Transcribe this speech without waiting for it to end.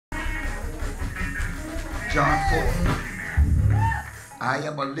John 4. I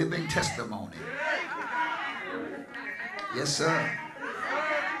am a living testimony. Yes, sir.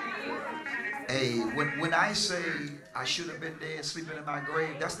 Hey, when I say I should have been dead sleeping in my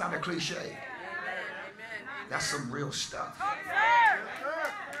grave, that's not a cliche. That's some real stuff.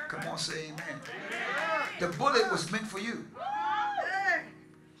 Come on, say amen. The bullet was meant for you.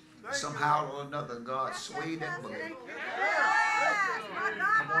 Somehow or another, God swayed that bullet.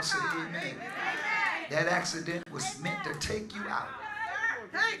 Come on, say amen. That accident was meant to take you out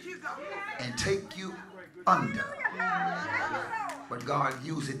and take you under. But God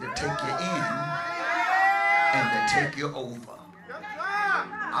used it to take you in and to take you over.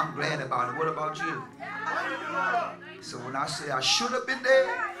 I'm glad about it. What about you? So when I say I should have been there,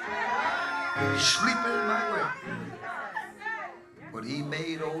 sleeping in my grave, but he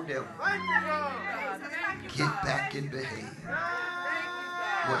made old devil get back and behave.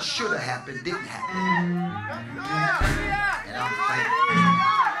 What should have happened didn't happen. And I'm thankful.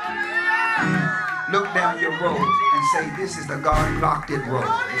 Look down your road and say, this is the God blocked it road.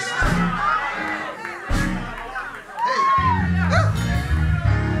 Hey,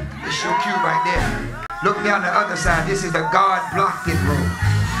 it's your cue right there. Look down the other side. This is the God blocked it road.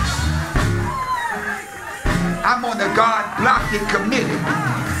 I'm on the God blocked it committee.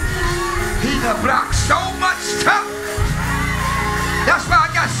 He done blocked so much stuff. That's why I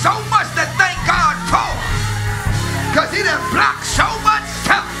got so much to thank God for. Because he done blocked so much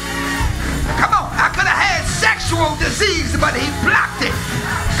stuff. Come on, I could have had sexual disease, but he blocked it.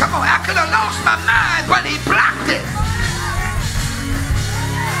 Come on, I could have lost my mind, but he blocked it.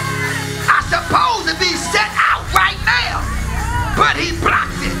 I'm supposed to be set out right now, but he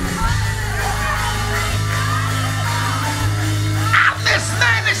blocked it. I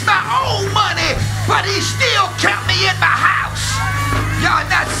mismanaged my own money, but he still kept me in my house. Y'all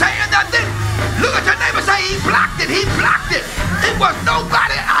not saying nothing? Look at your neighbor, say he blocked it, he blocked it. It was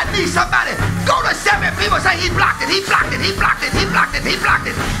nobody. I need somebody. Go to 7 people, say he blocked it, he blocked it, he blocked it, he blocked it, he blocked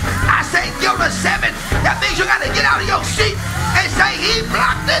it. I say go to 7. That means you got to get out of your seat and say he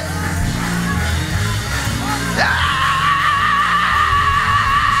blocked it. Ah,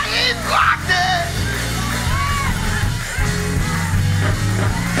 he blocked it.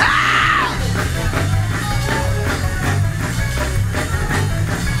 Ah.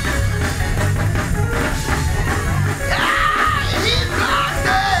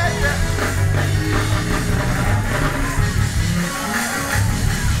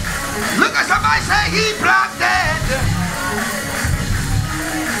 Look at somebody say he blocked that.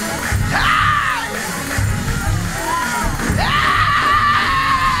 Ah! Ah!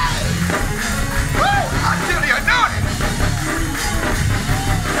 Woo! I feel the anointing.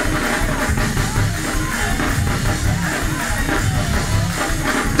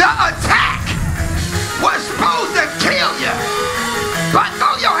 The attack was supposed to kill you, but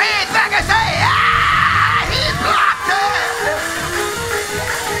throw your head back and say, ah, he blocked it.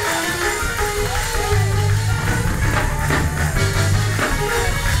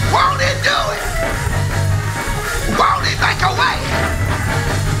 Won't he do it? Won't he make a way?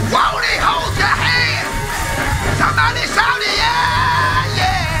 Won't he hold your hand? Somebody shout it, yeah,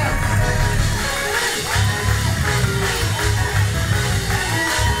 yeah.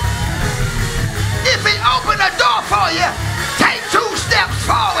 If he opened the door for you, take 2 steps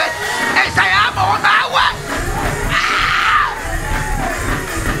forward and say, I'm on my way.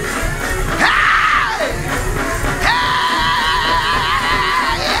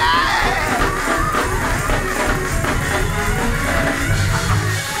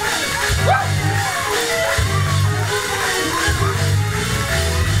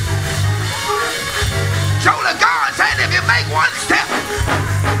 If you make 1 step,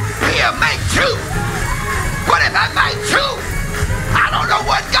 he'll make 2. But if I make 2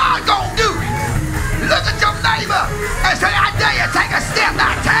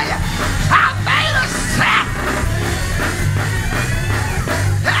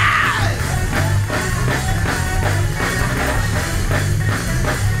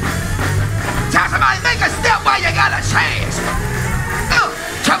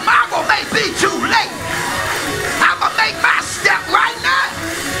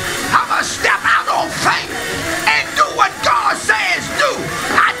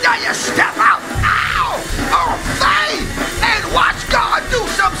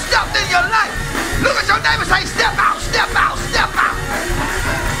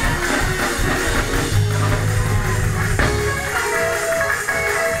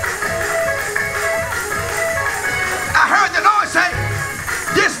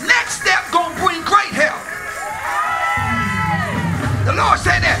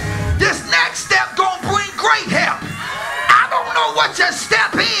 what your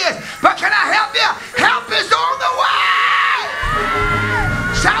step is, but can I help you? Help is on the way.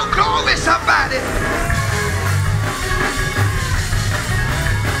 Shout glory, somebody.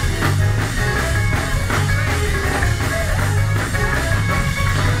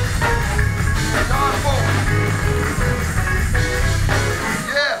 John 4.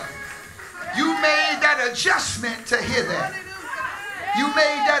 Yeah. You made that adjustment to hear that. You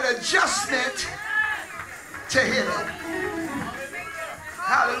made that adjustment to hear that.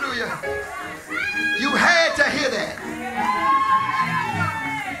 Hallelujah. You had to hear that.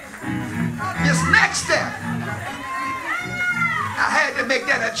 This next step, I had to make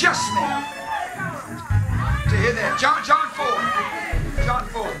that adjustment to hear that. John 4. John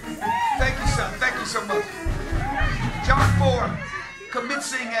 4. Thank you, son. Thank you so much. John 4,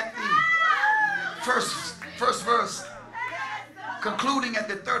 commencing at the first verse, concluding at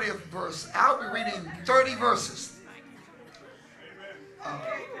the 30th verse. I'll be reading 30 verses.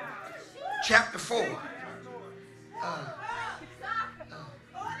 Chapter 4.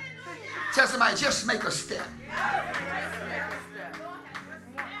 Tell somebody, just make a step.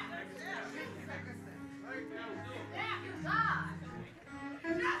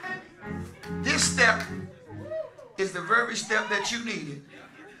 This step is the very step that you needed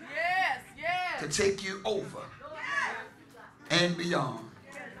to take you over and beyond.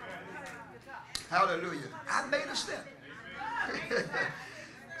 Hallelujah. I made a step.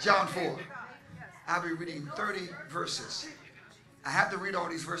 John 4. I'll be reading 30 verses. I have to read all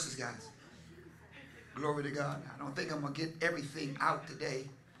these verses, guys. Glory to God. I don't think I'm going to get everything out today,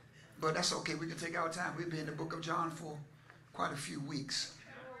 but that's okay. We can take our time. We've been in the book of John for quite a few weeks.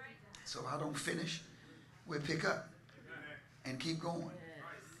 So if I don't finish, we'll pick up and keep going.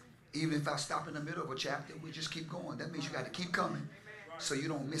 Even if I stop in the middle of a chapter, we just keep going. That means you got to keep coming so you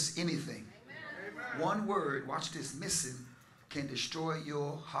don't miss anything. One word, watch this, missing can destroy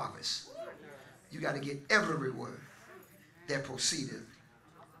your harvest. You got to get every word that proceeded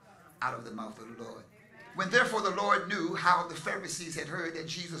out of the mouth of the Lord. When therefore the Lord knew how the Pharisees had heard that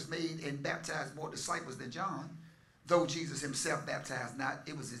Jesus made and baptized more disciples than John, though Jesus himself baptized not,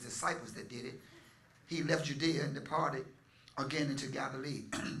 it was his disciples that did it, he left Judea and departed again into Galilee.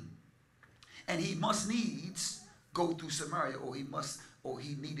 And he must needs go through Samaria, or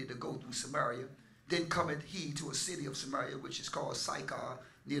he needed to go through Samaria. Then cometh he to a city of Samaria, which is called Sychar,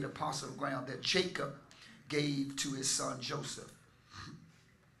 near the parcel of ground that Jacob gave to his son Joseph.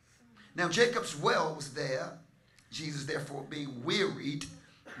 Now Jacob's well was there. Jesus, therefore, being wearied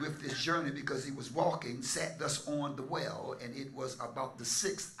with this journey because he was walking, sat thus on the well, and it was about the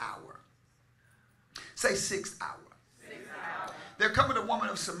 6th hour. Say 6th hour. There cometh a woman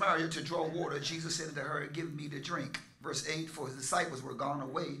of Samaria to draw water. Jesus said unto her, give me to drink. Verse 8, for his disciples were gone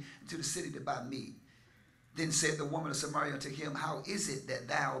away into the city to buy meat. Then said the woman of Samaria unto him, how is it that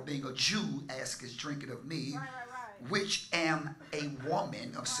thou, being a Jew, askest drinking of me, which am a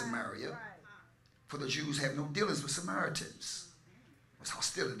woman of Samaria? For the Jews have no dealings with Samaritans. There's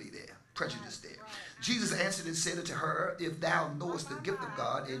hostility there, prejudice there. Jesus answered and said unto her, if thou knowest the gift of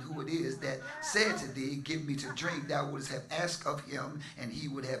God, and who it is that said to thee, give me to drink, thou wouldst have asked of him, and he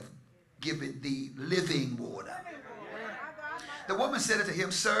would have given thee living water. The woman said unto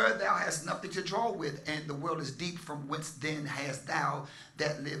him, sir, thou hast nothing to draw with, and the well is deep. From whence then hast thou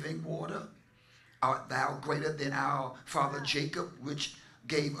that living water? Art thou greater than our father Jacob, which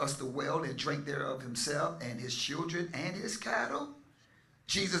gave us the well, and drank thereof himself, and his children, and his cattle?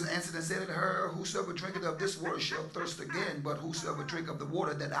 Jesus answered and said unto her, whosoever drinketh of this water shall thirst again, but whosoever drink of the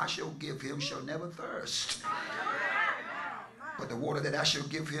water that I shall give him shall never thirst. But the water that I shall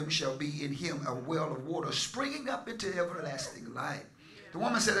give him shall be in him a well of water springing up into everlasting life. The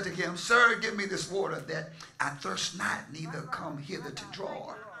woman said unto him, sir, give me this water that I thirst not, neither come hither to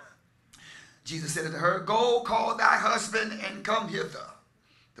draw. Jesus said unto her, go call thy husband and come hither.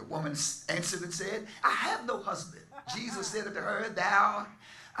 The woman answered and said, I have no husband. Jesus said unto her, thou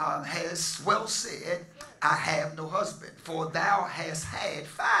hast well said, I have no husband, for thou hast had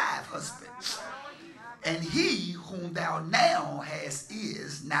 5 husbands, and he whom thou now hast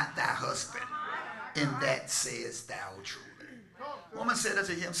is not thy husband. In that sayest thou truly. The woman said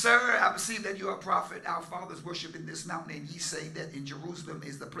unto him, sir, I perceive that you are a prophet. Our fathers worship in this mountain, and ye say that in Jerusalem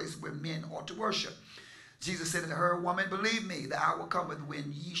is the place where men ought to worship. Jesus said unto her, woman, believe me, the hour cometh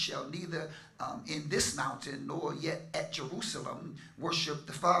when ye shall neither in this mountain nor yet at Jerusalem worship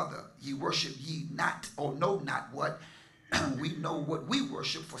the Father. Ye worship ye not, or know not what. We know what we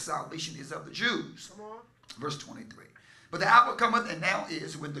worship, for salvation is of the Jews. Verse 23. But the hour cometh, and now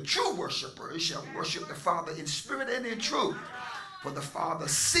is, when the true worshipers shall worship the Father in spirit and in truth. For the Father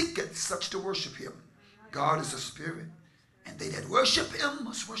seeketh such to worship him. God is a spirit, And they that worship him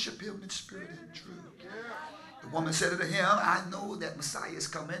must worship him in spirit and truth. The woman said unto him, I know that Messiah is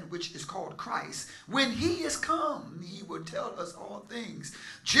coming, which is called Christ. When he is come, he will tell us all things.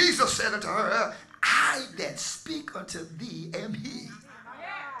 Jesus said unto her, I that speak unto thee am he.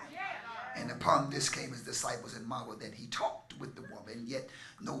 And upon this came his disciples and marveled that he talked with the woman, yet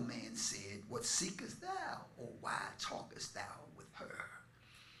no man said, what seekest thou, or why talkest thou with her?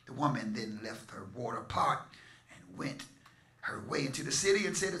 The woman then left her water pot and went her way into the city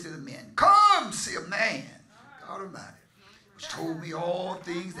and said unto the men, come see a man, God Almighty, which told me all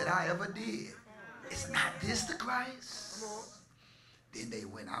things that I ever did. Is not this the Christ? Then they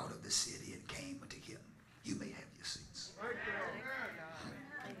went out of the city and came unto him. You may have your seats.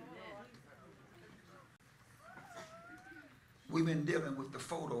 We've been dealing with the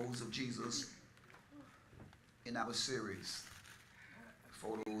photos of Jesus in our series,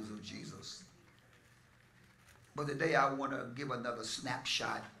 Photos of Jesus. But today I want to give another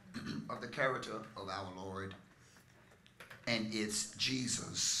snapshot of the character of our Lord, and it's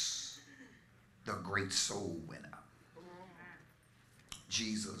Jesus, the great soul winner.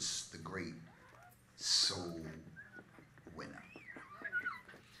 Jesus, the great soul winner.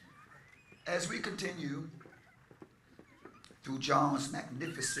 As we continue through John's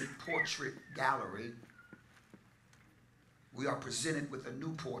magnificent portrait gallery, we are presented with a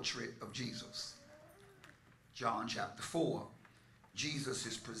new portrait of Jesus. John chapter 4, Jesus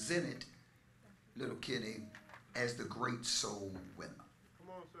is presented, little Kenny, as the great soul winner.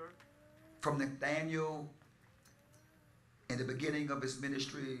 Come on, sir. From Nathaniel in the beginning of his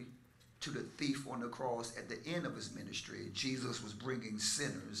ministry to the thief on the cross at the end of his ministry, Jesus was bringing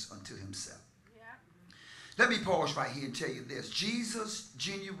sinners unto himself. Let me pause right here and tell you this. Jesus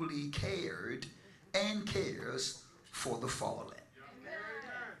genuinely cared and cares for the fallen.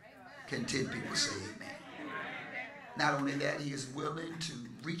 Can 10 people say amen? Not only that, he is willing to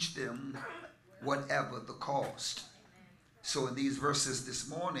reach them whatever the cost. So in these verses this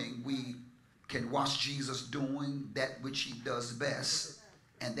morning, we can watch Jesus doing that which he does best,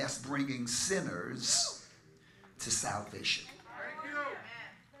 and that's bringing sinners to salvation.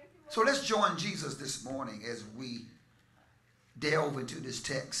 So let's join Jesus this morning as we delve into this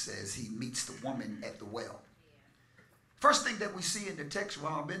text as he meets the woman at the well. First thing that we see in the text,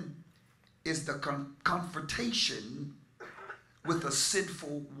 Robin, is the confrontation with a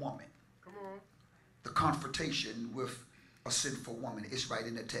sinful woman. Come on. The confrontation with a sinful woman. It's right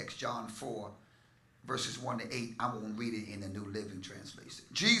in the text, John 4, verses 1 to 8. I won't read it in the New Living Translation.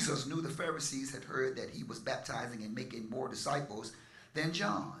 Jesus knew the Pharisees had heard that he was baptizing and making more disciples than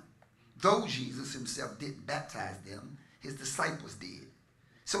John. Though Jesus himself didn't baptize them, his disciples did.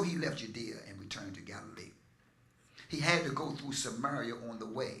 So he left Judea and returned to Galilee. He had to go through Samaria on the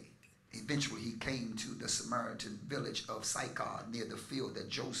way. Eventually he came to the Samaritan village of Sychar near the field that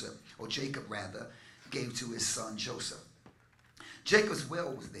Jacob gave to his son Joseph. Jacob's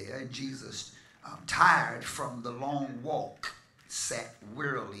well was there, and Jesus, tired from the long walk, sat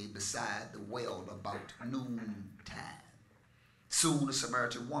wearily beside the well about noontime. Soon a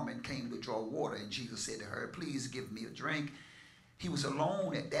Samaritan woman came to draw water, and Jesus said to her, please give me a drink. He was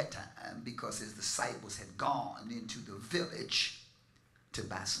alone at that time because his disciples had gone into the village to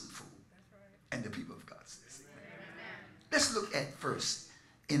buy some food. And the people of God says, let's look at first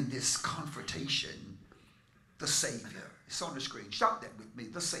in this confrontation, the Savior. It's on the screen. Shout that with me,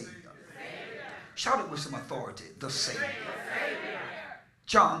 the Savior. Shout it with some authority, the Savior.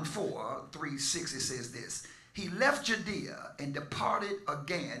 John 4, 3, 6, it says this. He left Judea and departed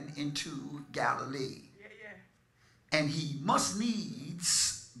again into Galilee. And he must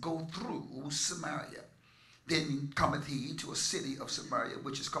needs go through Samaria. Then cometh he to a city of Samaria,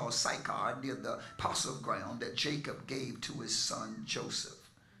 which is called Sychar, near the parcel of ground that Jacob gave to his son Joseph.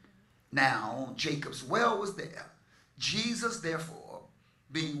 Now Jacob's well was there. Jesus, therefore,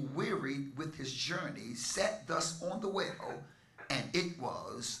 being wearied with his journey, sat thus on the well, and it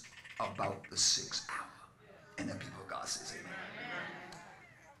was about the 6th hour. And the people of God says amen.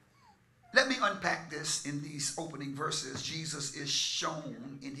 Let me unpack this in these opening verses. Jesus is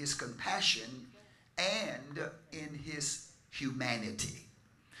shown in his compassion and in his humanity.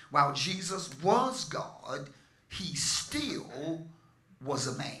 While Jesus was God, he still was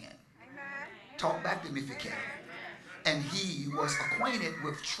a man. Amen. Talk back to me if you can. And he was acquainted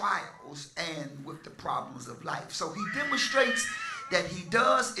with trials and with the problems of life. So he demonstrates that he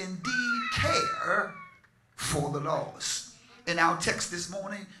does indeed care for the lost. In our text this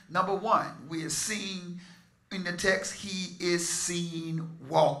morning, number 1, we are seeing in the text, he is seen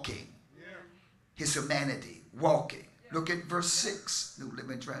walking. His humanity, walking. Look at verse 6, New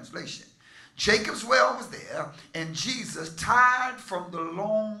Living Translation. Jacob's well was there, and Jesus, tired from the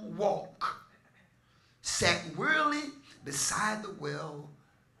long walk, sat wearily beside the well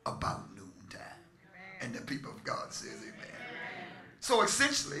about noontime. And the people of God says amen. So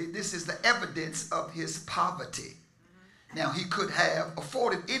essentially, this is the evidence of his poverty. Now, he could have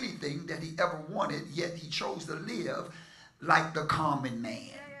afforded anything that he ever wanted, yet he chose to live like the common man.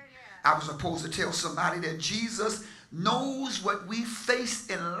 I was supposed to tell somebody that Jesus knows what we face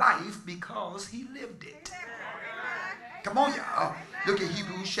in life because he lived it. Come on, y'all. Look at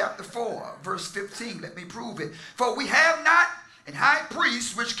Hebrews chapter 4, verse 15. Let me prove it. For we have not an high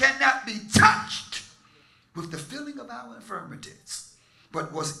priest which cannot be touched with the feeling of our infirmities,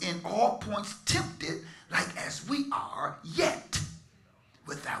 but was in all points tempted like as we are, yet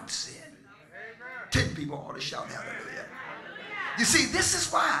without sin. 10 people ought to shout hallelujah. You see, this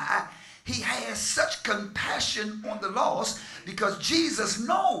is why he has such compassion on the lost, because Jesus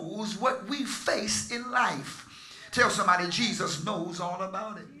knows what we face in life. Tell somebody, Jesus knows all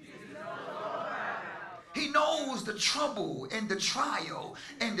about it. He knows the trouble and the trial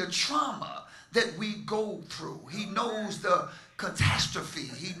and the trauma that we go through. He knows the catastrophe.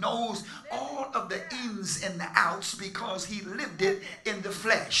 He knows all of the ins and the outs because he lived it in the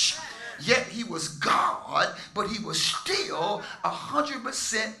flesh. Yet he was God, but he was still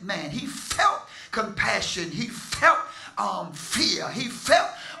 100% man. He felt compassion. He felt fear. He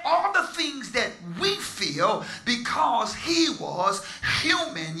felt all the things that we feel because he was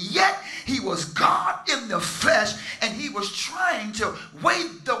human. Yet he was God in the flesh, and he was trying to weigh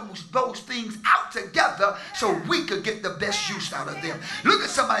those things out together so we could get the best use out of them. Look at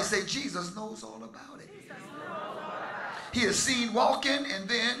somebody, say, Jesus knows all about it. He is seen walking, and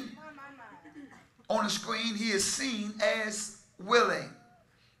then on the screen he is seen as willing.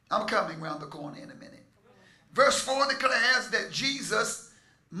 I'm coming around the corner in a minute. Verse 4 declares that Jesus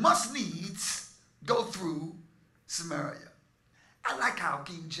must needs go through Samaria. I like how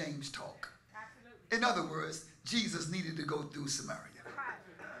King James talk. In other words, Jesus needed to go through Samaria.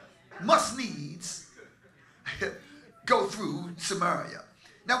 Must needs go through Samaria.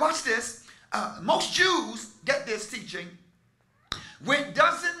 Now watch this. Most Jews, get this teaching, went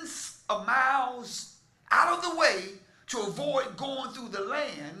dozens of miles out of the way to avoid going through the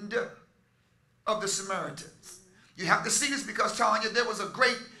land of the Samaritans. You have to see this because, telling you, there was a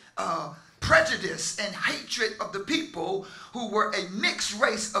great prejudice and hatred of the people who were a mixed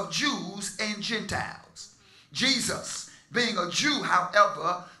race of Jews and Gentiles. Jesus, being a Jew,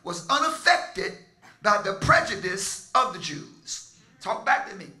 however, was unaffected by the prejudice of the Jews. Talk back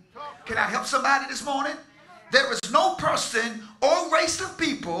to me. Can I help somebody this morning? There is no person or race of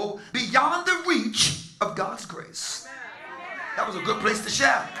people beyond the reach of God's grace. That was a good place to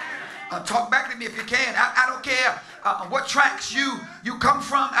shout. Talk back to me if you can. I don't care what tracks you come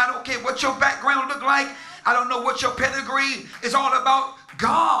from. I don't care what your background look like. I don't know what your pedigree is all about.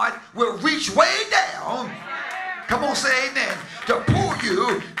 God will reach way down. Come on, say amen. To pull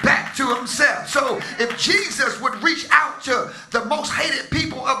you back to himself. So if Jesus would reach out to the most hated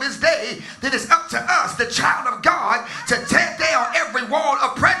people of his day, then it's up to us, the child of God, to tear down every wall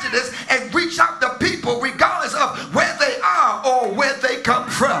of prejudice and reach out to people regardless of where they are or where they come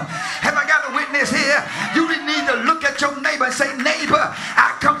from. Have I got a witness here? You need to look at your neighbor and say, neighbor,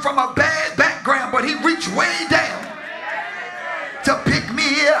 I come from a bad background, but he reached way down to pick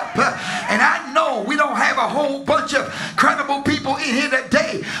me up. And I know we don't have a whole bunch of credible people in here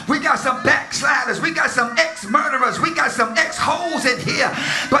today. We got some backsliders. We got some ex-murderers. We got some ex-hoes in here.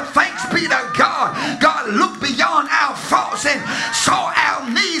 But thanks be to God, God looked beyond our faults and saw our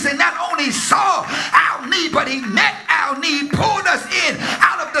needs. And not only saw our need, but he met our need, pulled us in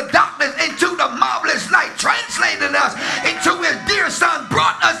out of the darkness into the marvelous light, translated us into his dear son,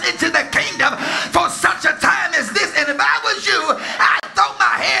 brought us into the kingdom for such a time as this. And if I was you, I'd throw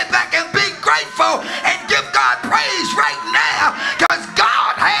my head back and be grateful and give God praise right now, because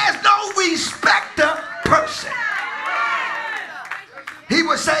God has no respect of person. He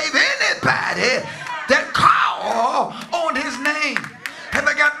will save anybody that call on his name. Have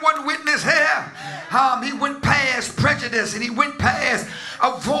I got one witness here? He went past prejudice, and he went past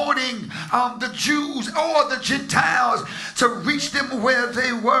avoiding the Jews or the Gentiles to reach them where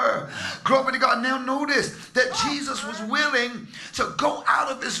they were. Glory to God. Now notice that Jesus was willing to go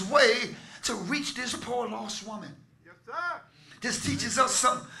out of his way to reach this poor lost woman. Yes, sir. This teaches us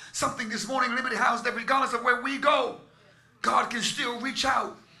something this morning, Liberty House, that regardless of where we go, God can still reach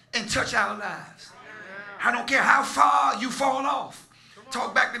out and touch our lives. I don't care how far you fall off.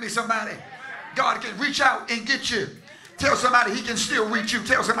 Talk back to me, somebody. God can reach out and get you. Tell somebody he can still reach you.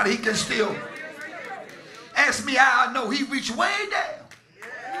 Tell somebody he can still. Ask me how I know. He reached way down.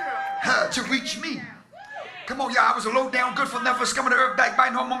 to reach me. Come on, y'all. I was a low down, good for nothing, coming to earth,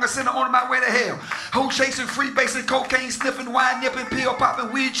 backbiting, homemonger, sinner, on my way to hell. Hoe chasing, free basing, cocaine sniffing, wine nipping, pill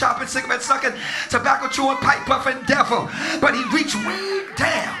popping, weed chopping, cigarette sucking, tobacco chewing, pipe puffing devil. But he reached way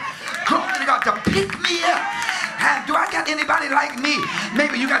down. Glory to God, to pick me up. Do I got anybody like me?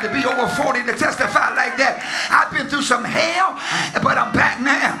 Maybe you got to be over 40 to testify like that. I've been through some hell, but I'm back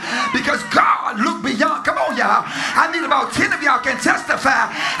now because God looked beyond. Come on, y'all. I need about 10 of y'all can testify.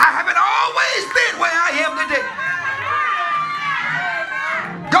 I haven't always been where I am today.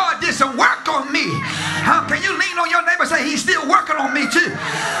 God did some work on me. Can you lean on your neighbor and say, he's still working on me too?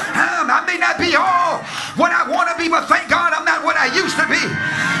 I may not be all what I want to be, but thank God I'm not what I used to be.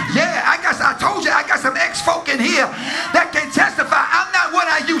 Yeah, I told you I got some ex-folk in here that can testify I'm not what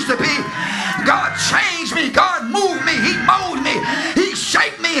I used to be. God changed me. God moved me. He molded me. He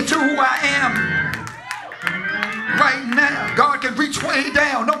shaped me into who I am. Right now, God can reach way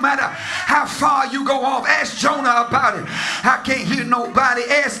down no matter how far you go off. Ask Jonah about it. I can't hear nobody.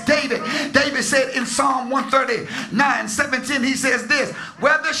 Ask David. David said in Psalm 139:17, he says this,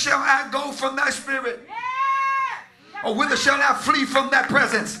 "Whether shall I go from thy spirit? Or whither shall I flee from thy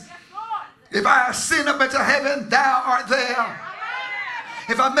presence? If I ascend up into heaven, thou art there.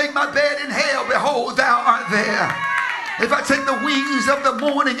 If I make my bed in hell, behold, thou art there. If I take the wings of the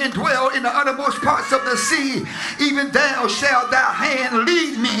morning and dwell in the uttermost parts of the sea, even thou shalt thy hand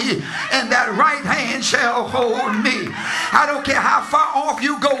lead me, and that right hand shall hold me." I don't care how far off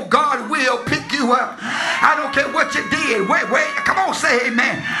you go, God will pick you up. I don't care what you did. Wait, come on, say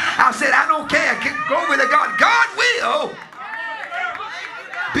amen. I said, I don't care. Glory to God. God will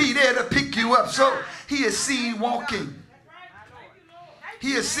be there to pick you up. So he is seen walking.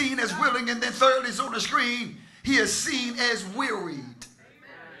 He is seen as willing, and then thirdly is on the screen, he is seen as wearied.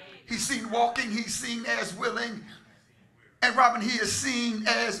 He's seen walking. He's seen as willing. And Robin, he is seen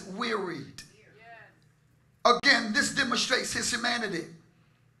as wearied. Again, this demonstrates his humanity.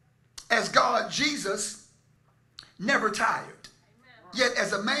 As God, Jesus never tired. Yet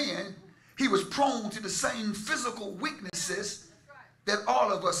as a man, he was prone to the same physical weaknesses that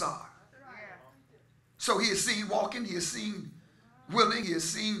all of us are. So he is seen walking. He is seen willing. He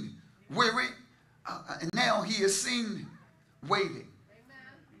is seen weary. And now he is seen waiting.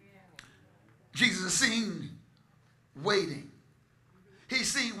 Jesus is seen waiting. He's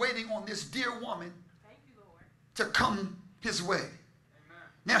seen waiting on this dear woman to come his way.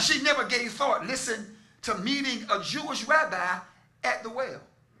 Now she never gave thought, listen, to meeting a Jewish rabbi at the well.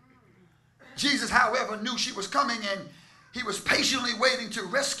 Jesus, however, knew she was coming, and he was patiently waiting to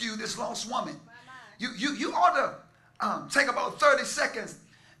rescue this lost woman. You ought to take about 30 seconds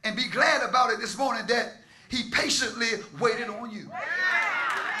and be glad about it this morning that he patiently waited on you.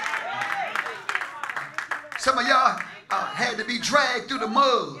 Some of y'all had to be dragged through the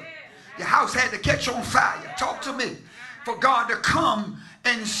mud. Your house had to catch on fire. Talk to me. For God to come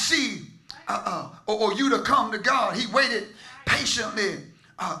and see, or you to come to God. He waited patiently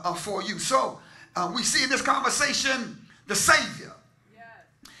for you. So we see in this conversation the Savior.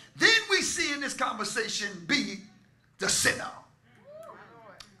 Then we see in this conversation be the sinner.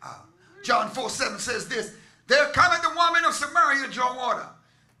 John 4:7 says this, "There cometh the woman of Samaria to draw water.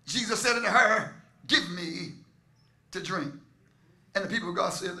 Jesus said unto her, Give me to drink." And the people of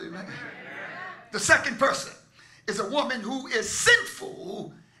God said, amen. The second person is a woman who is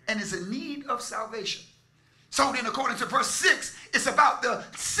sinful and is in need of salvation. So then according to verse 6, it's about the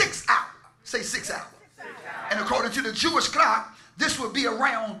 6th hour. Say 6th hour. And according to the Jewish clock, this would be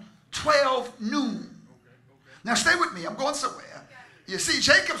around 12 noon. Now stay with me. I'm going somewhere. You see,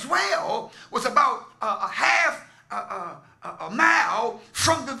 Jacob's well was about a mile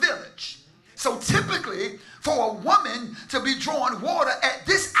from the village. So typically, for a woman to be drawing water at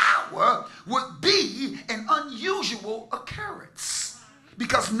this hour would be an unusual occurrence.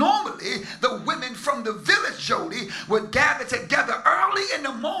 Because normally, the women from the village, Jody, would gather together early in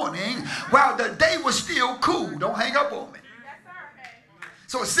the morning while the day was still cool. Don't hang up on me.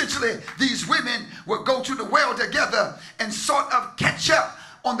 So essentially, these women would go to the well together and sort of catch up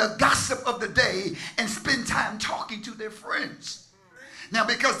on the gossip of the day and spend time talking to their friends. Now,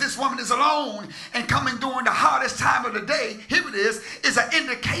 because this woman is alone and coming during the hardest time of the day, here it is an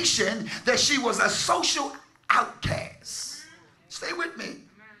indication that she was a social outcast. Stay with me.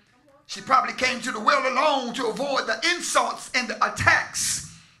 She probably came to the well alone to avoid the insults and the attacks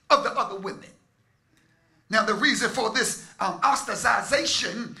of the other women. Now, the reason for this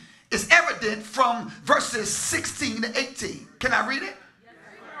ostracization is evident from verses 16 to 18. Can I read it?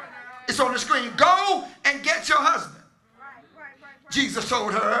 It's on the screen. "Go and get your husband." Jesus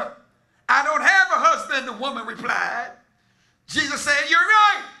told her, "I don't have a husband," the woman replied. Jesus said, "You're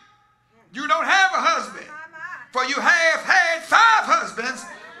right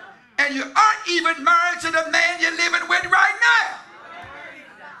even married to the man you're living with right now.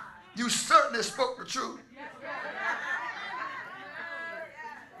 You certainly spoke the truth.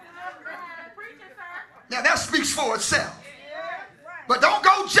 Now that speaks for itself. But don't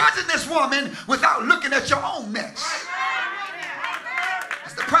go judging this woman without looking at your own mess.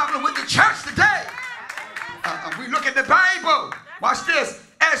 That's the problem with the church today. We look at the Bible, watch this,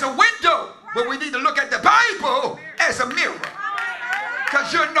 as a window, but we need to look at the Bible as a mirror.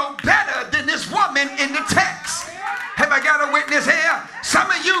 Because you're no better than this woman in the text. Have I got a witness here? Some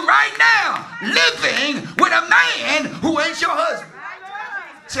of you right now living with a man who ain't your husband.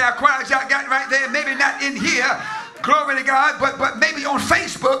 See how quiet y'all got right there? Maybe not in here, glory to God, but maybe on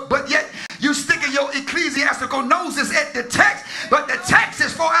Facebook, but yet you sticking your ecclesiastical noses at the text, but the text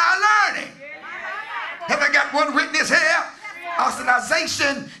is for our learning. Have I got one witness here?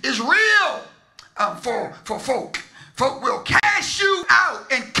 Ostracization is real for folk. Folk will cast you out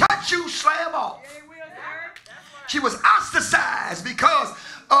and cut you slam off. She was ostracized because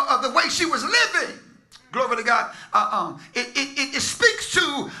of the way she was living. Glory to God. It speaks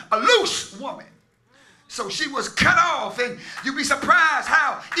to a loose woman. So she was cut off, and you'd be surprised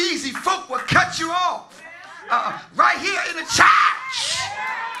how easy folk will cut you off. Right here in the church.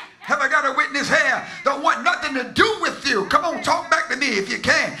 Have I got a witness here? Don't want nothing to do with you. Come on, talk back to me if you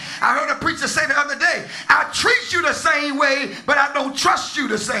can. I heard a preacher say the other day, I treat you the same way, but I don't trust you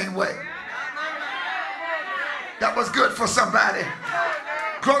the same way. That was good for somebody.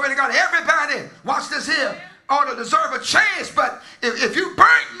 Glory to God. Everybody, watch this here, ought to deserve a chance, but if you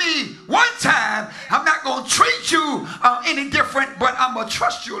burnt me one time, I'm not going to treat you any different, but I'm going to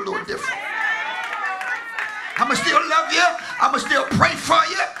trust you a little different. I'm going to still love you. I'm going to still pray for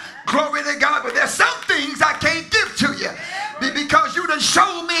you. Glory to God. But there's some things I can't give to you because you done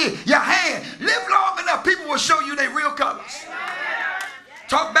showed me your hand. Live long enough, people will show you their real colors.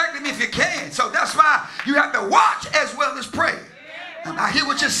 Talk back to me if you can. So that's why you have to watch as well as pray. And I hear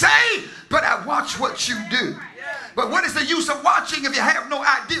what you say, but I watch what you do. But what is the use of watching if you have no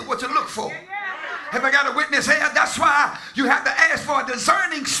idea what to look for? Have I got a witness here? That's why you have to ask for a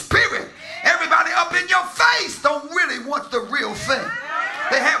discerning spirit. Everybody up in your face don't really want the real thing.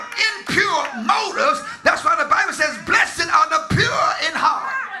 They have impure motives. That's why the Bible says, blessed are the pure in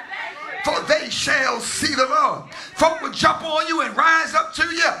heart, for they shall see the Lord. Folk will jump on you and rise up to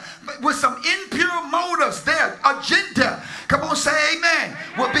you with some impure motives. Their agenda, come on, say amen,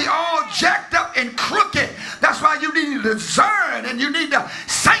 will be all jacked up and crooked. That's why you need to discern, and you need to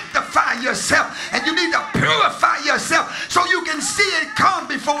sanctify yourself, and you need to purify yourself so you can see it come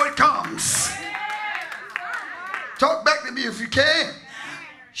before it comes. Talk back to me if you can.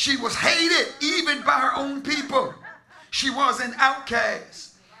 She was hated even by her own people. She was an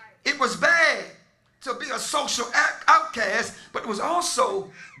outcast. It was bad to be a social outcast, but it was also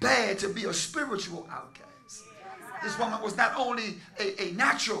bad to be a spiritual outcast. This woman was not only a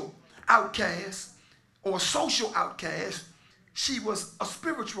natural outcast or a social outcast, she was a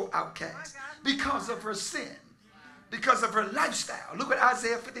spiritual outcast because of her sin, because of her lifestyle. Look what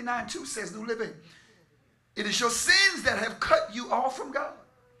Isaiah 59:2 says, New Living. It is your sins that have cut you off from God.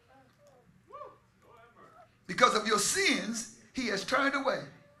 Because of your sins, he has turned away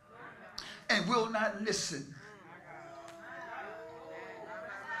and will not listen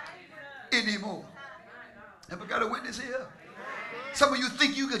anymore. Have I got a witness here? Some of you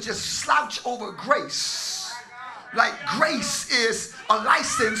think you could just slouch over grace. Like grace is a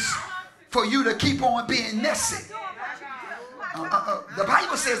license for you to keep on being messy. The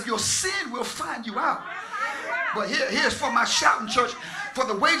Bible says your sin will find you out. But here's for my shouting church. For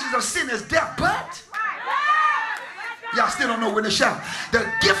the wages of sin is death, but y'all still don't know when to shout. The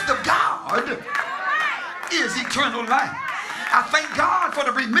gift of God is eternal life. I thank God for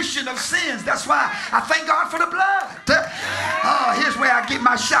the remission of sins. That's why I thank God for the blood. Here's where I get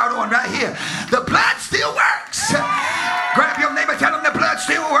my shout on right here. The blood still works. Grab your neighbor, tell them the blood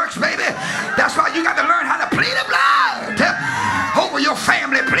still works, baby. That's why you got to learn how to plead the blood over your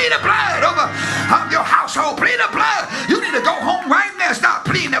family. Plead the blood over your household. Plead the blood. You need to go home right now. Stop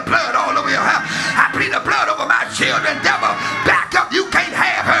pleading the blood all over your house. I plead the blood over my children. Devil, back up. You can't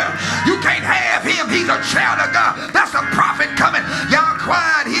have her. You can't have him. He's a child of God. That's a prophet coming. Y'all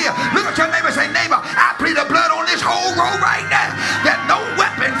quiet here. Look at your neighbor and say, neighbor, I plead the blood on this whole row right now, that no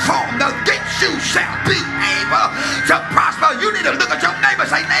weapon formed against you shall be able to prosper. You need to look at your neighbor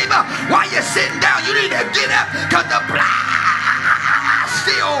and say, neighbor, while you're sitting down, you need to get up, because the blood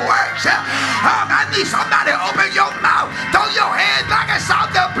still works. I need somebody to open your mouth, throw your head back and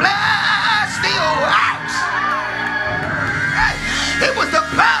shout, the blood still works. Hey, it was the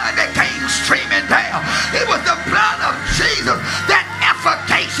blood that came streaming down. It was the blood of Jesus, that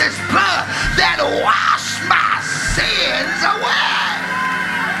efficacious blood, that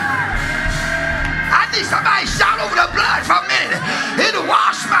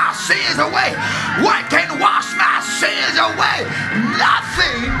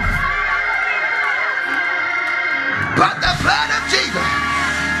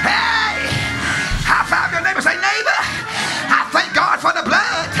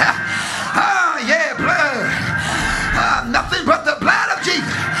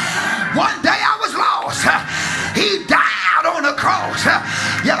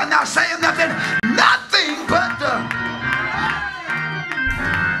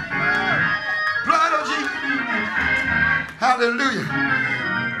Hallelujah.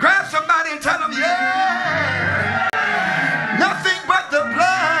 Grab somebody and tell them, yeah, nothing but the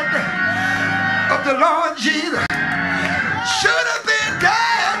blood of the Lord Jesus. Should have been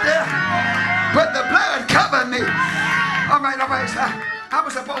dead, but the blood covered me. All right. I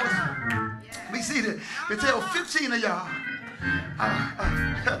was supposed to be seated to tell 15 of y'all.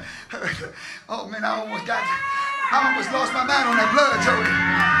 Oh man, I almost lost my mind on that blood, Jody.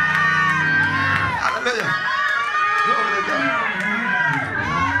 Hallelujah. Glory to God.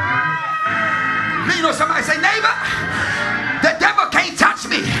 You know, somebody say, neighbor, the devil can't touch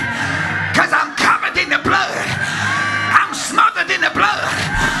me because I'm covered in the blood. I'm smothered in the blood.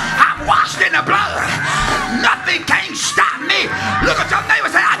 I'm washed in the blood. Nothing can stop me. Look at your neighbor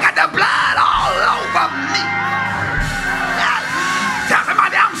and say, I got the blood all over me. Tell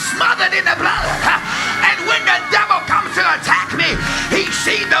somebody I'm smothered in the blood. And when the devil comes to attack me, he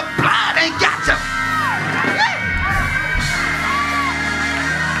sees the blood and got to.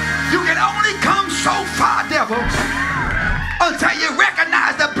 You can only come so far, devil, until you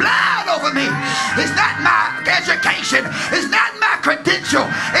recognize the blood over me. It's not my education. It's not my credential.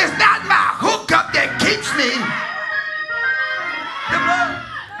 It's not my hookup that keeps me. The blood.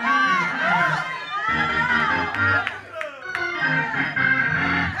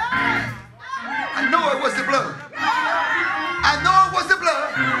 I know it was the blood. I know it was the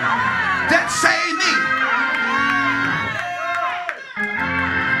blood that saved me.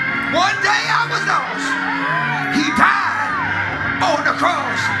 One day I was lost. He died on the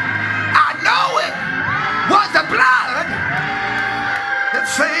cross. I know it was the blood that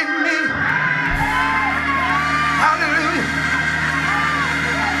saved me. Hallelujah.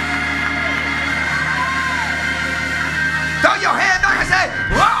 Throw your hand back and say,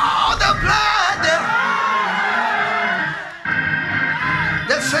 oh, the blood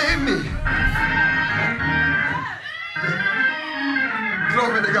that saved me.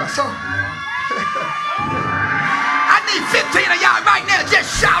 Glory to God. So I need 15 of y'all right now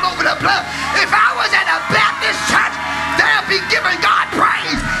just shout over the blood. If I was at a Baptist church, they'll be giving God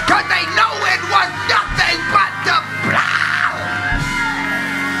praise because they know it was nothing but the blood.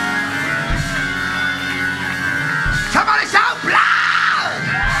 Somebody shout blood.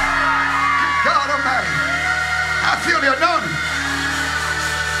 God Almighty. I feel the anointing.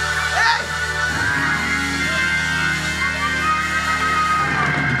 Hey.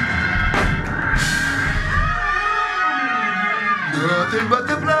 Nothing but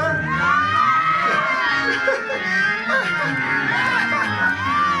the blood.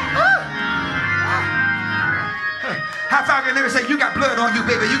 How far can they say, you got blood on you,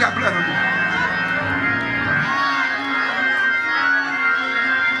 baby? You got blood on you.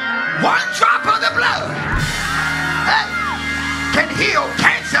 One drop of the blood, hey, can heal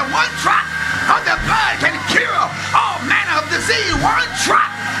cancer. One drop of the blood can cure all manner of disease. One drop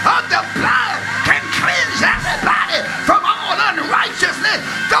of the blood can cleanse everybody from all unrighteousness.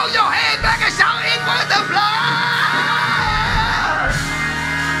 Throw your head back and shout, it was the blood.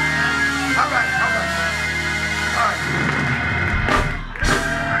 All right.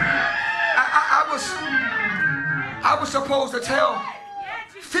 I was supposed to tell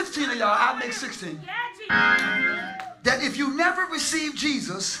 15 of y'all, I make 16, that if you never receive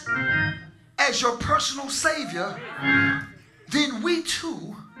Jesus as your personal Savior, then we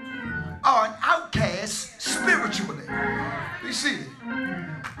too are an outcast spiritually. You see it?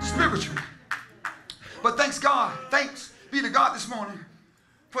 Spiritually. But thanks be to God this morning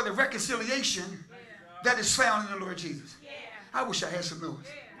for the reconciliation that is found in the Lord Jesus. I wish I had some noise.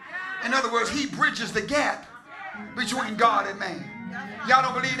 In other words, he bridges the gap between God and man. Y'all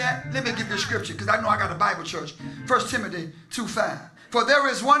don't believe that? Let me give you a scripture because I know I got a Bible church. 1 Timothy 2:5. For there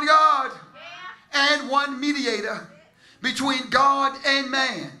is one God and one mediator between God and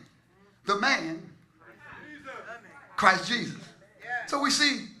man. The man, Christ Jesus. So we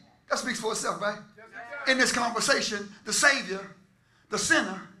see, that speaks for itself, right? In this conversation, the Savior, the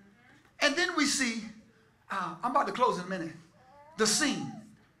sinner, and then we see, I'm about to close in a minute, the scene.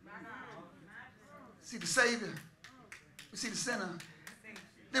 See the Savior, we see the sinner,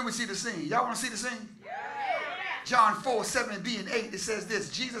 then we see the scene. Y'all want to see the scene? John 4:7b and 8, it says this.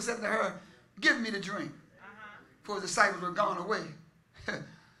 Jesus said to her, give me the drink. For his disciples were gone away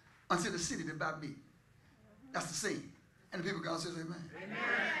until the city that by me. That's the scene. And the people gone and says, amen.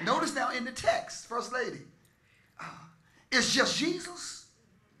 Notice now in the text, First Lady, it's just Jesus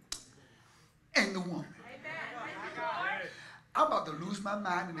and the woman. I'm about to lose my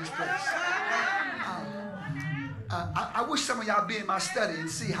mind in this place. I wish some of y'all be in my study and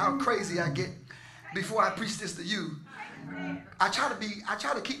see how crazy I get before I preach this to you. I try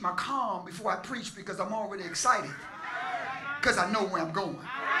to keep my calm before I preach because I'm already excited. Because I know where I'm going.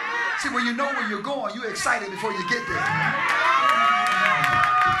 See, when you know where you're going, you're excited before you get there.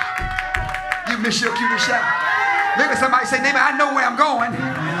 You miss your cue to shout. Look at somebody say, neighbor, I know where I'm going.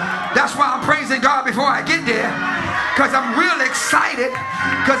 That's why I'm praising God before I get there. Because I'm real excited.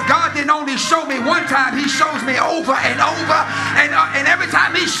 Because God didn't only show me one time. He shows me over and over. And every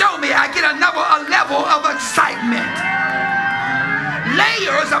time he showed me, I get a level of excitement.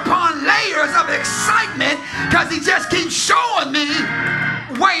 Layers upon layers of excitement. Because he just keeps showing me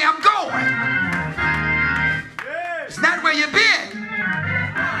where I'm going. It's not where you've been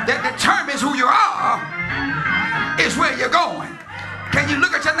that determines who you are. It's where you're going. Can you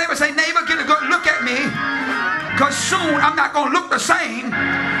look at your neighbor and say, neighbor, get a good look at me, because soon I'm not going to look the same,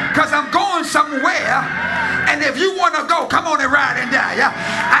 because I'm going somewhere, and if you want to go, come on and ride and die.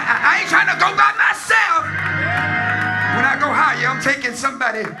 I ain't trying to go by myself. When I go higher, I'm taking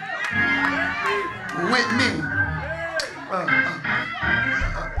somebody with me.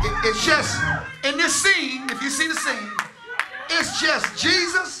 It's just, in this scene, if you see the scene, it's just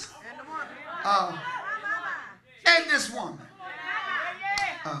Jesus and this woman.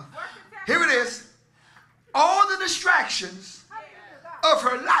 Here it is. All the distractions of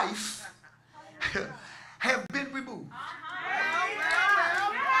her life have been removed.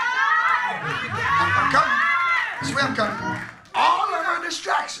 I'm coming. That's where I'm coming. All of her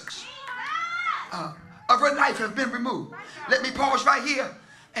distractions of her life have been removed. Let me pause right here.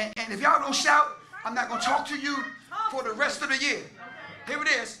 And if y'all don't shout, I'm not going to talk to you for the rest of the year. Here it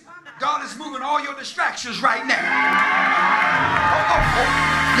is. God is moving all your distractions right now.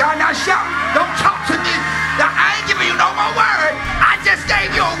 Y'all not shout. Don't talk to me. Now, I ain't giving you no more word. I just gave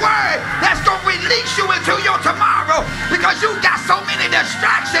you a word that's going to release you into your tomorrow, because you got so many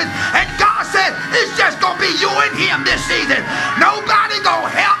distractions. And God said it's just going to be you and him this season. Nobody going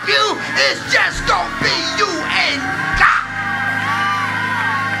to help you. It's just going to be you and God.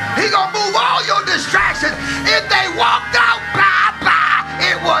 He going to move all your distractions. If they walked out, bye-bye.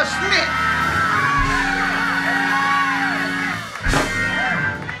 It was meant.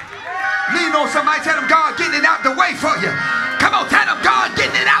 Lean on somebody, tell them God getting it out the way for you. Come on, tell them God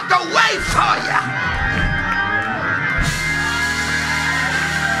getting it out the way for you.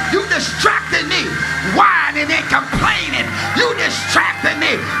 You distracted me, whining and complaining. You distracted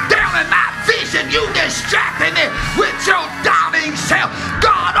me, down in my vision. You distracted me with your doubting self.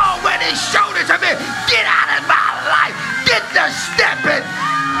 God already showed it to me. Get out of my life. Get the stepping.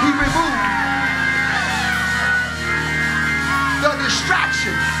 He removed the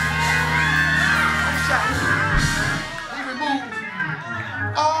distractions. He removed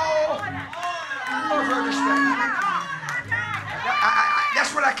all of her distractions.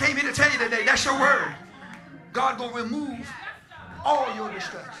 That's what I came here to tell you today. That's your word. God will remove all your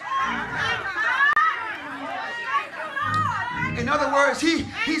distractions. In other words,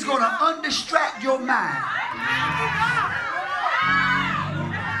 he's going to undistract your mind.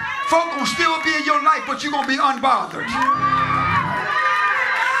 Folk gonna still be in your life, but you're gonna be unbothered.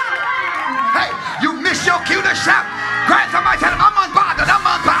 Hey, you miss your cue to shout. Grab somebody, tell them, I'm unbothered, I'm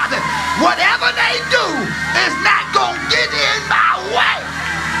unbothered. Whatever they do is not gonna get in my way.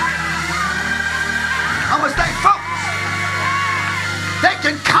 I'm gonna stay focused. They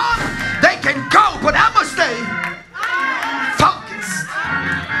can come, they can go, but I'm gonna stay focused.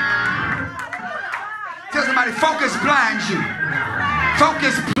 Tell somebody, focus blinds you.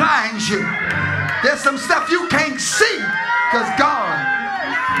 Focus blinds you. There's some stuff you can't see, because God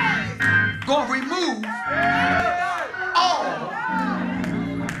gonna remove all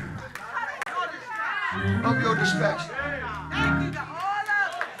of your distractions.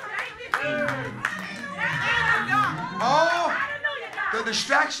 All the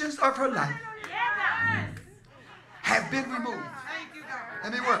distractions of her life have been removed.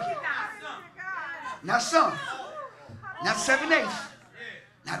 Let me work it. Not some, not 7/8.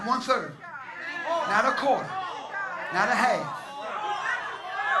 Not 1/3, not a quarter, not a half.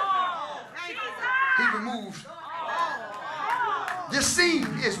 He removed. This scene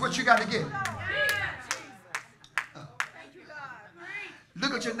is what you got to get.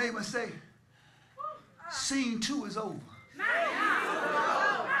 Look at your neighbor and say, scene 2 is over.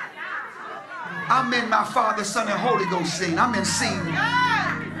 I'm in my Father, Son, and Holy Ghost scene. I'm in scene.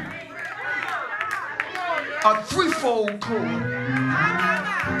 A threefold cord.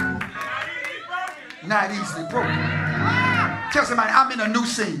 Not easily broken. Tell somebody, I'm in a new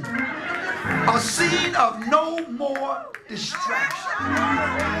scene. A scene of no more distraction.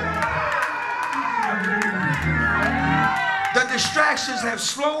 The distractions have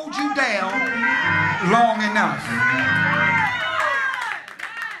slowed you down long enough.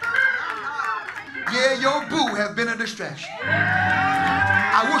 Yeah, your boo has been a distraction.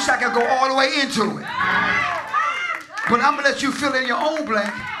 I wish I could go all the way into it. But I'm going to let you fill in your own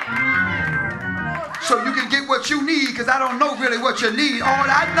blank so you can get what you need, because I don't know really what you need. All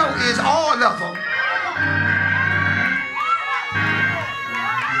I know is all of them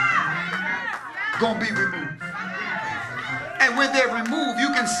going to be removed. And when they're removed,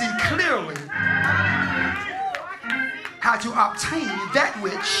 you can see clearly how to obtain that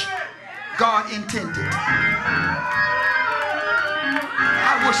which God intended.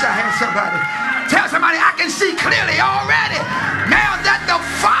 I wish I had somebody. Tell somebody, I can see clearly already now that the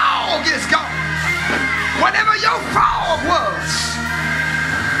fog is gone. Whatever your fog was,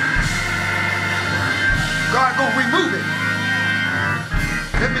 God gonna remove it.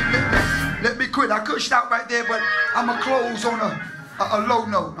 Let me quit. I could shout right there, but I'm gonna close on a low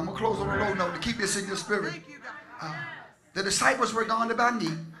note. I'm gonna close on a low note to keep this in your spirit. The disciples were gone about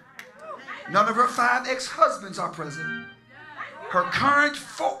need. None of her 5 ex-husbands are present. Her current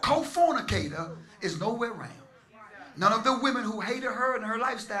co-fornicator is nowhere around. None of the women who hated her and her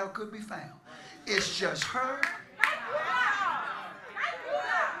lifestyle could be found. It's just her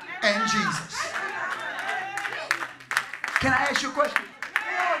and Jesus. Can I ask you a question?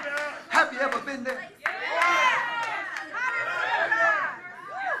 Have you ever been there?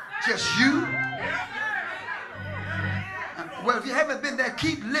 Just you? Well, if you haven't been there,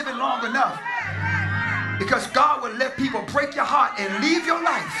 keep living long enough. Because God will let people break your heart and leave your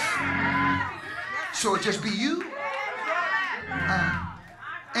life. So it just be you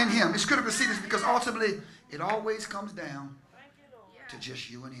and him. It's critical to see this because ultimately it always comes down to just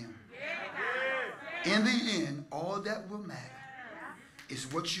you and him. In the end, all that will matter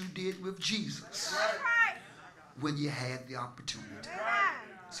is what you did with Jesus when you had the opportunity.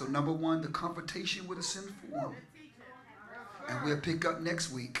 So number 1, the confrontation with a sinful woman. And we'll pick up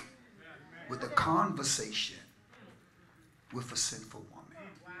next week with a conversation with a sinful woman.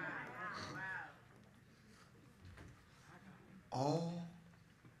 All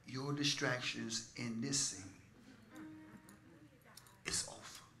your distractions in this scene is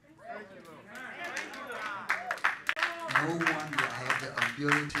over. No one will have the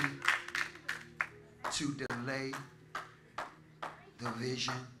ability to delay the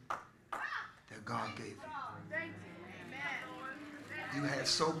vision that God gave you. You had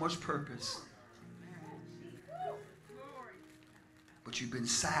so much purpose, but you've been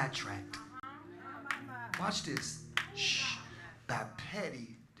sidetracked. Watch this. Shh. By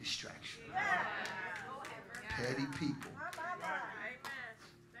petty distraction. Petty people.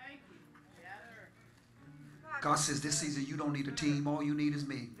 God says this season you don't need a team. All you need is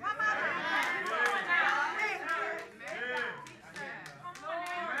me.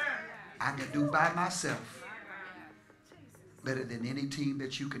 I can do by myself better than any team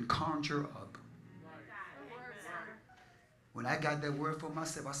that you can conjure up. When I got that word for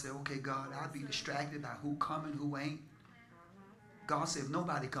myself, I said, okay, God, I'll be distracted by who come and who ain't. God said, if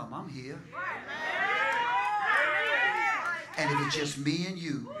nobody come, I'm here. And if it's just me and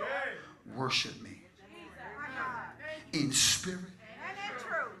you, worship me. In spirit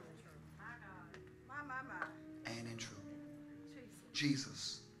and in truth.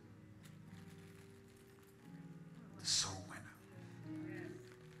 Jesus, the soul winner.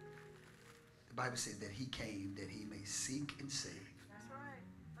 The Bible said that he came that he may seek and save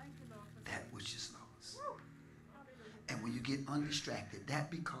that which is lost. And when you get undistracted,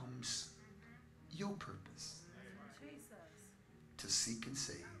 that becomes your purpose. To seek and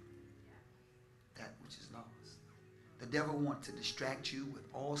save that which is lost. The devil wants to distract you with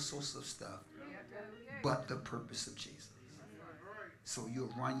all sorts of stuff, but the purpose of Jesus. So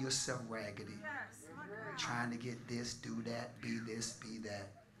you'll run yourself raggedy, trying to get this, do that, be this, be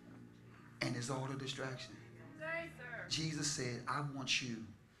that. And it's all a distraction. Jesus said, I want you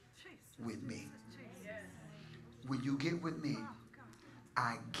with me. When you get with me,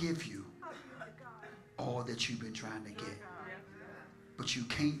 I give you all that you've been trying to get. But you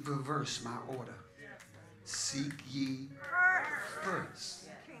can't reverse my order. Seek ye first.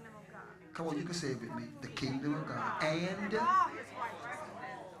 Come on, you can say it with me. The kingdom of God.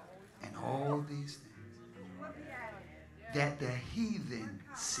 And all these things that the heathen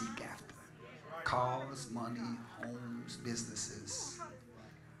seek after. Cars, money, homes, businesses,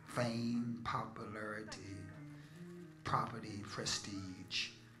 fame, popularity, property,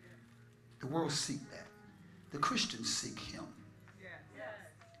 prestige. The world seek that. The Christians seek him.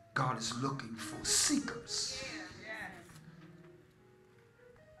 God is looking for seekers.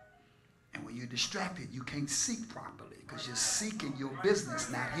 And when you're distracted, you can't seek properly because you're seeking your business,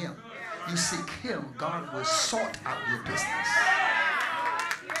 not him. You seek him, God will sort out your business.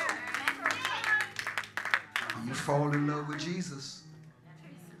 fall in love with Jesus.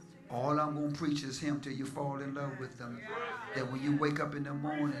 All I'm going to preach is him till you fall in love with him. That when you wake up in the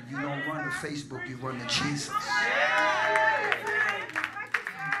morning, you don't run to Facebook, you run to Jesus.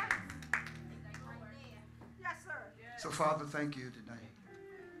 So, Father, thank you tonight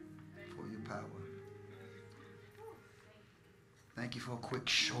for your power. Thank you for a quick,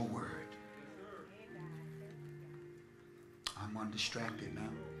 sure word. I'm undistracted now.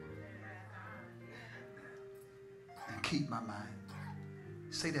 And keep my mind.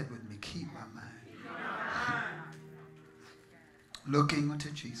 Say that with me. Keep my mind. Looking unto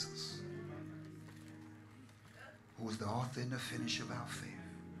Jesus, who is the author and the finisher of our faith,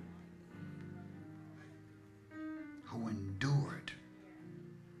 who endured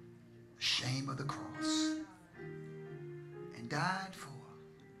the shame of the cross and died for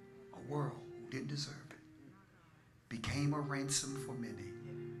a world who didn't deserve it, became a ransom for many,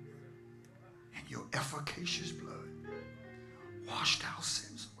 and your efficacious blood washed our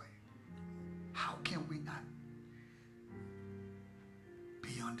sins away. How can we not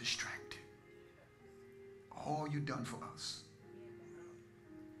be undistracted? All you've done for us.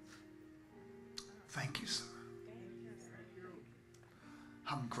 Thank you, sir.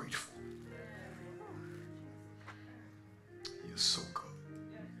 I'm grateful. You're so good.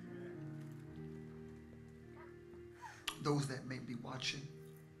 Those that may be watching,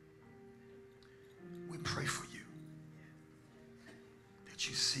 we pray for you, that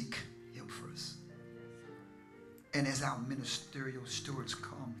you seek him first. And as our ministerial stewards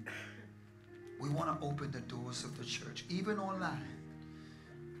come, we want to open the doors of the church, even online.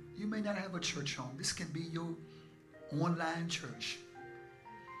 You may not have a church home. This can be your online church.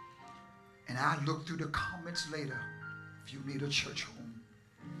 And I'll look through the comments later if you need a church home.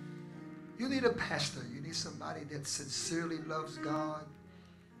 You need a pastor. You need somebody that sincerely loves God,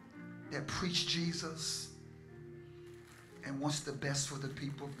 that preaches Jesus, and wants the best for the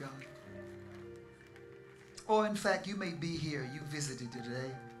people of God. Or in fact, you may be here. You visited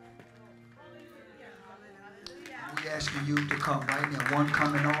today. We're asking you to come right now. One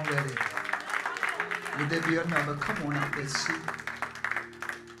coming already. Would there be another? Come on out there, see.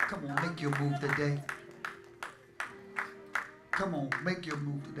 Come on, make your move today. Come on, make your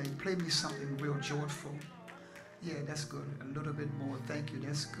move today. Play me something real joyful. Yeah, that's good. A little bit more. Thank you.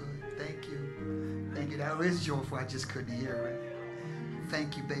 That's good. Thank you. Thank you. That is joyful. I just couldn't hear it.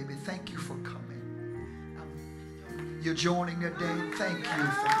 Thank you, baby. Thank you for coming. You're joining today. Thank you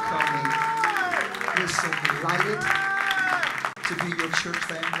for coming. We're so delighted to be your church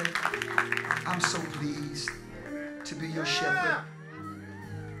family. I'm so pleased to be your shepherd.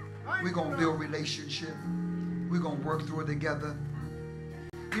 We're going to build relationship. We're going to work through it together.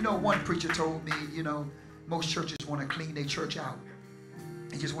 You know, one preacher told me, you know, most churches want to clean their church out.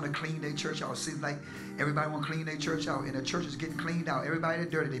 They just want to clean their church out. It seems like everybody want to clean their church out, and the church is getting cleaned out. Everybody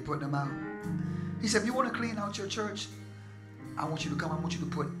that's dirty, they putting them out. He said, if you want to clean out your church, I want you to come. I want you to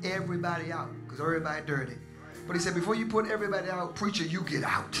put everybody out, because everybody dirty. But he said, before you put everybody out, preacher, you get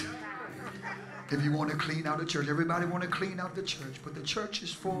out. If you want to clean out the church, everybody want to clean out the church, but the church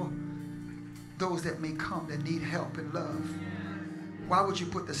is for those that may come that need help and love. Why would you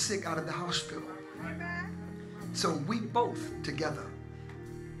put the sick out of the hospital? So we both together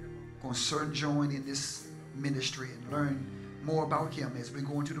going to join in this ministry and learn more about him as we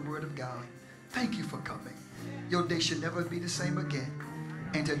go into the Word of God. Thank you for coming. Your day should never be the same again.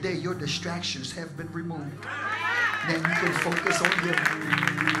 And today your distractions have been removed. Then you can focus on him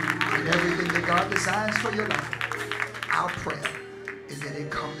and everything that God designs for your life. Our prayer is that it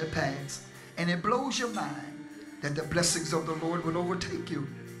come to pass. And it blows your mind that the blessings of the Lord will overtake you.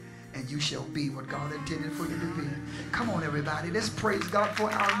 And you shall be what God intended for you to be. Come on, everybody. Let's praise God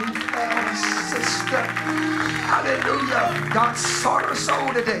for our new sister. Hallelujah. God sought her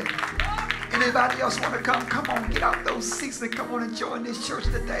soul today. Anybody else want to come? Come on, get out those seats and come on and join this church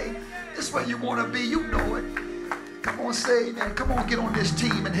today. This is where you want to be. You know it. Come on, say amen. Come on, get on this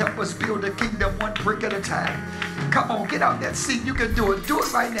team and help us build the kingdom one brick at a time. Come on, get out that seat. You can do it. Do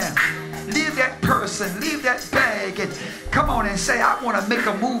it right now. Leave that person, leave that bag, and come on and say, I want to make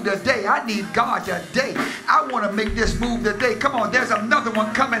a move today. I need God today. I want to make this move today. Come on, there's another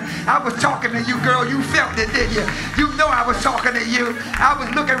one coming. I was talking to you, girl. You felt it, didn't you? You know I was talking to you. I was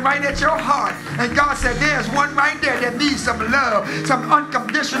looking right at your heart. And God said, there's one right there that needs some love, some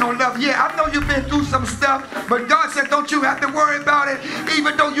unconditional love. Yeah, I know you've been through some stuff, but God said, don't you have to worry about it,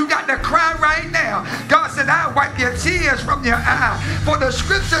 even though you got to cry right now. God said, I'll wipe your tears from your eye. For the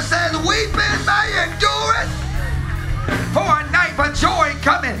scripture says, weeping may endure it for a night, but joy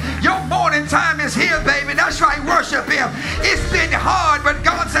coming. Your morning time is here, baby. That's right, worship him. It's been hard, but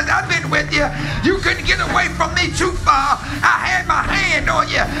God says, I've been with you. You couldn't get away from from me too far. I had my hand on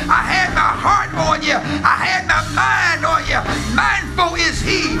you. I had my heart on you. I had my mind on you. Mindful is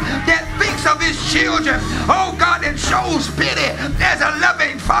he that thinks of his children. Oh God, and shows pity as a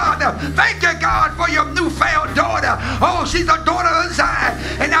loving father. Thank you, God, for your newfound daughter. Oh, she's a daughter of Zion.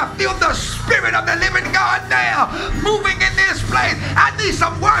 And I feel the Spirit of the living God now moving in this place. I need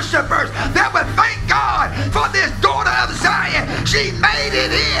some worshipers that would thank God for this daughter of Zion. She made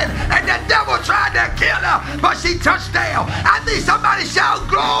it in, and the devil tried to kill her, but she touched down. I need somebody shout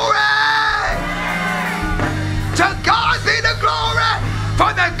glory. To God be the glory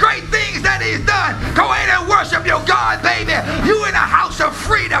for the great things that he's done. Go ahead and worship your God, baby. You in a house of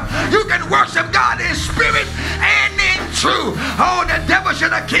freedom. You can worship